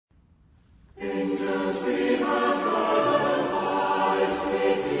Angels be heard, high,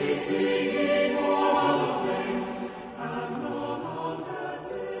 sweetly singing all the plains, and the mountains.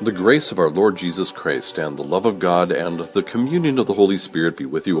 The grace of our Lord Jesus Christ, and the love of God, and the communion of the Holy Spirit be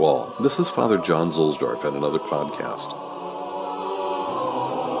with you all. This is Father John Zuhlsdorf and another podcast.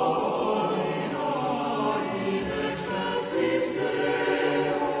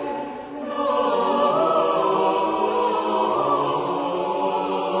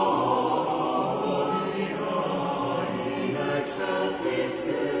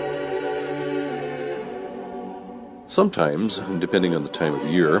 Sometimes, depending on the time of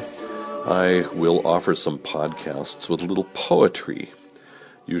year, I will offer some podcasts with a little poetry,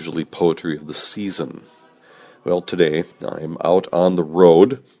 usually poetry of the season. Well, today I'm out on the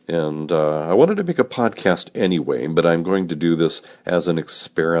road, and I wanted to make a podcast anyway, but I'm going to do this as an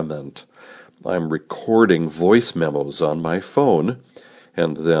experiment. I'm recording voice memos on my phone,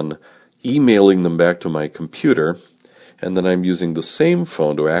 and then emailing them back to my computer, and then I'm using the same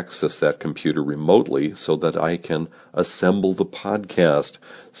phone to access that computer remotely so that I can assemble the podcast.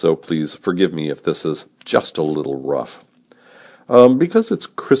 So please forgive me if this is just a little rough. Because it's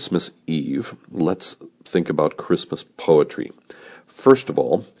Christmas Eve, let's think about Christmas poetry. First of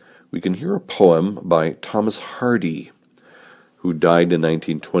all, we can hear a poem by Thomas Hardy, who died in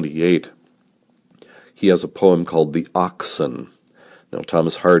 1928. He has a poem called The Oxen. Now,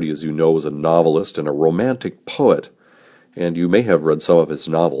 Thomas Hardy, as you know, was a novelist and a romantic poet. And you may have read some of his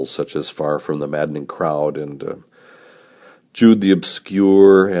novels, such as Far from the Maddening Crowd and Jude the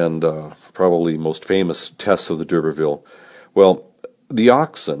Obscure, and probably most famous, Tess of the D'Urberville. Well, The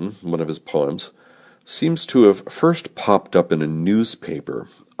Oxen, one of his poems, seems to have first popped up in a newspaper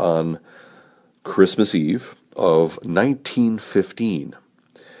on Christmas Eve of 1915.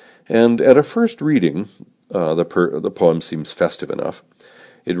 And at a first reading, the poem seems festive enough.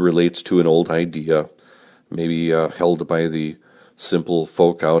 It relates to an old idea, maybe held by the simple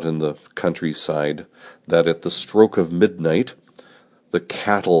folk out in the countryside, that at the stroke of midnight, the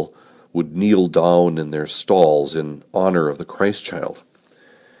cattle would kneel down in their stalls in honor of the Christ child.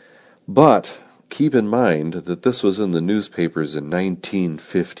 But keep in mind that this was in the newspapers in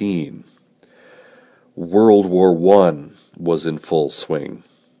 1915. World War I was in full swing.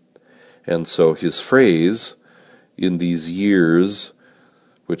 And so his phrase, "in these years,"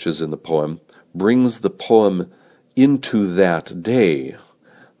 which is in the poem, brings the poem into that day,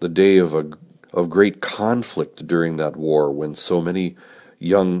 the day of great conflict during that war, when so many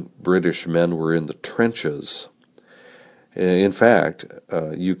young British men were in the trenches. In fact,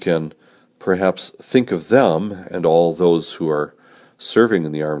 you can perhaps think of them and all those who are serving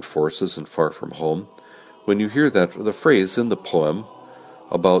in the armed forces and far from home when you hear the phrase in the poem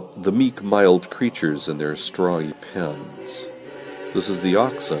about the meek, mild creatures in their strawy pens. This is The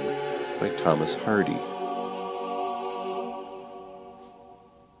Oxen by Thomas Hardy.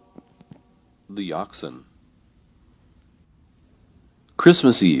 The Oxen.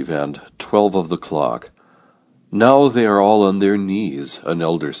 Christmas Eve and 12 of the clock. Now they are all on their knees, an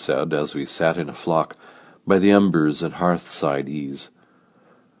elder said, as we sat in a flock by the embers and hearthside ease.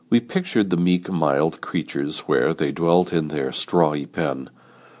 We pictured the meek, mild creatures where they dwelt in their strawy pen,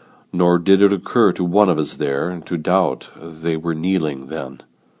 nor did it occur to one of us there to doubt they were kneeling then.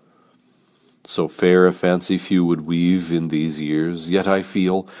 So fair a fancy few would weave in these years, yet I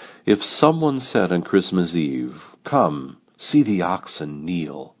feel, if someone said on Christmas Eve, "Come, see the oxen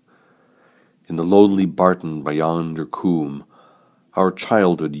kneel," in the lonely barton by yonder coombe, our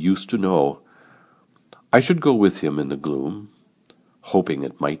childhood used to know, I should go with him in the gloom, hoping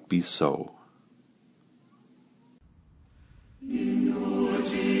it might be so.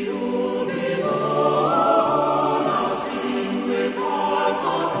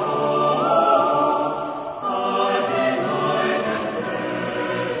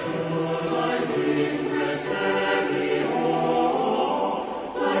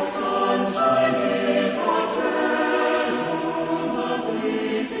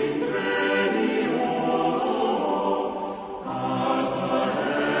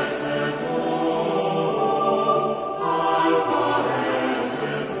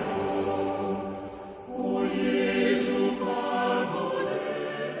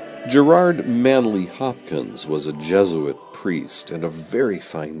 Gerard Manley Hopkins was a Jesuit priest and a very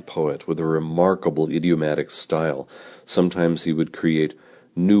fine poet with a remarkable idiomatic style. Sometimes he would create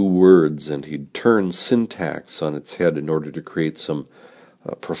new words and he'd turn syntax on its head in order to create some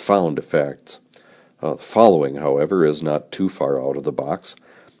profound effects. The following, however, is not too far out of the box.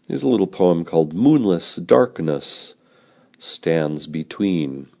 There's a little poem called Moonless Darkness Stands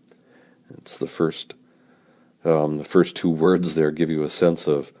Between. It's the first two words there give you a sense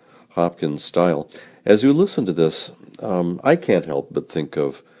of Hopkins style. As you listen to this, I can't help but think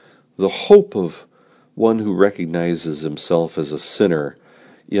of the hope of one who recognizes himself as a sinner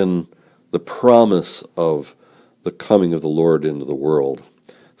in the promise of the coming of the Lord into the world.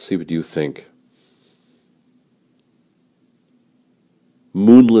 See what you think.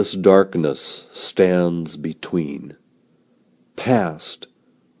 Moonless darkness stands between. Past,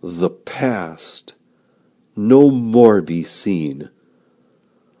 the past, no more be seen.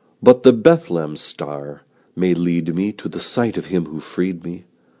 But the Bethlehem star may lead me to the sight of him who freed me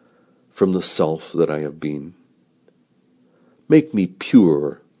from the self that I have been. Make me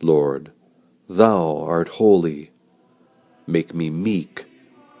pure, Lord, thou art holy. Make me meek,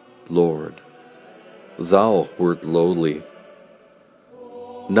 Lord, thou wert lowly.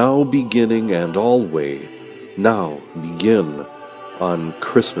 Now beginning and alway, now begin on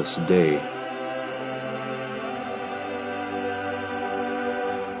Christmas Day.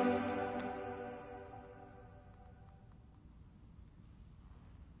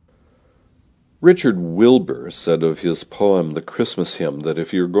 Richard Wilbur said of his poem, The Christmas Hymn, that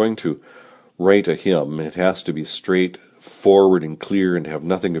if you're going to write a hymn, it has to be straightforward and clear and have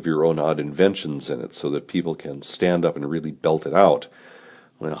nothing of your own odd inventions in it so that people can stand up and really belt it out.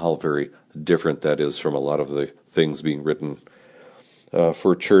 Well, how very different that is from a lot of the things being written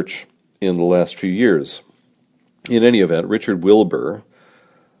for church in the last few years. In any event, Richard Wilbur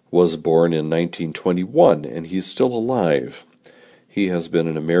was born in 1921, and he's still alive. He has been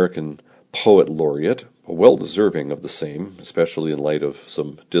an American poet laureate, well-deserving of the same, especially in light of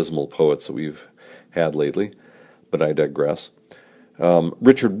some dismal poets that we've had lately, but I digress.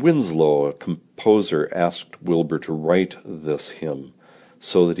 Richard Winslow, a composer, asked Wilbur to write this hymn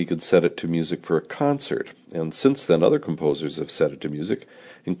so that he could set it to music for a concert, and since then other composers have set it to music,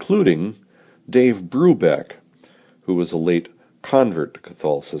 including Dave Brubeck, who was a late convert to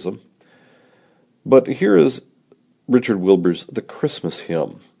Catholicism. But here is Richard Wilbur's The Christmas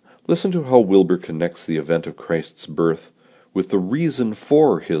Hymn. Listen to how Wilbur connects the event of Christ's birth with the reason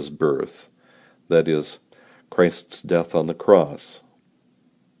for his birth, that is, Christ's death on the cross.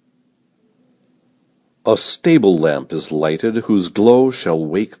 A stable lamp is lighted, whose glow shall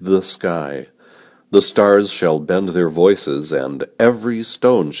wake the sky. The stars shall bend their voices, and every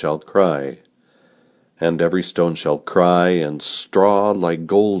stone shall cry. And every stone shall cry, and straw like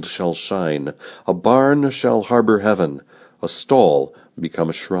gold shall shine. A barn shall harbor heaven, a stall become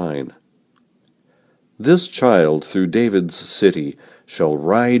a shrine. This child through David's city shall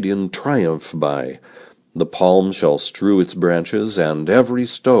ride in triumph by. The palm shall strew its branches, and every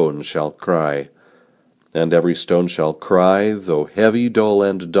stone shall cry. And every stone shall cry, though heavy, dull,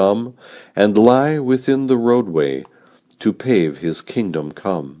 and dumb, and lie within the roadway, to pave his kingdom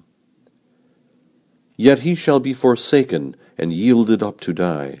come. Yet he shall be forsaken, and yielded up to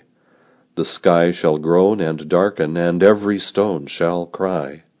die. The sky shall groan and darken, and every stone shall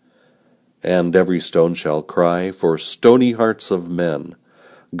cry. And every stone shall cry for stony hearts of men,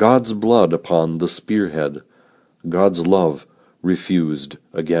 God's blood upon the spearhead, God's love refused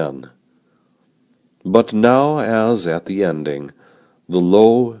again. But now, as at the ending, the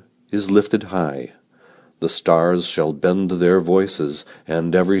low is lifted high, the stars shall bend their voices,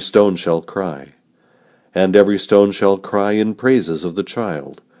 and every stone shall cry. And every stone shall cry in praises of the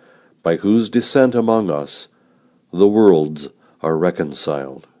child, by whose descent among us the worlds are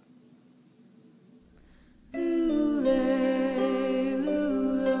reconciled.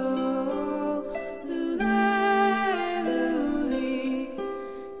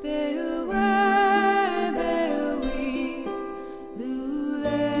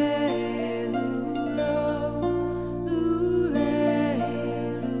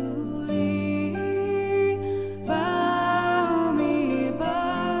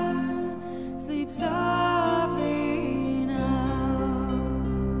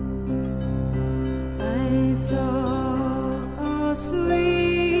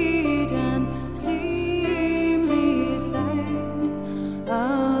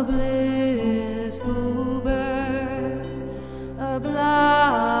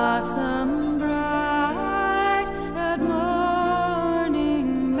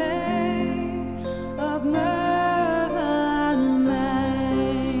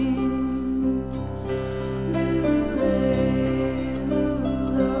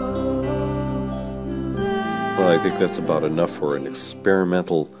 I think that's about enough for an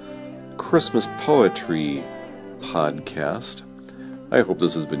experimental Christmas poetry podcast. I hope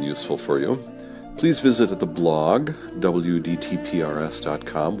this has been useful for you. Please visit at the blog, wdtprs.com,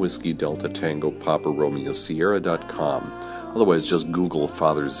 Whiskey Delta Tango Papa Romeo Sierra.com. Otherwise, just Google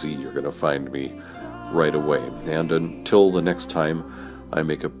Father Z. You're going to find me right away. And until the next time I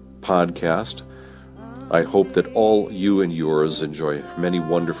make a podcast. I hope that all you and yours enjoy many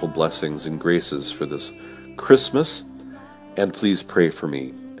wonderful blessings and graces for this Christmas, and please pray for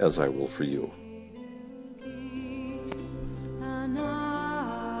me as I will for you.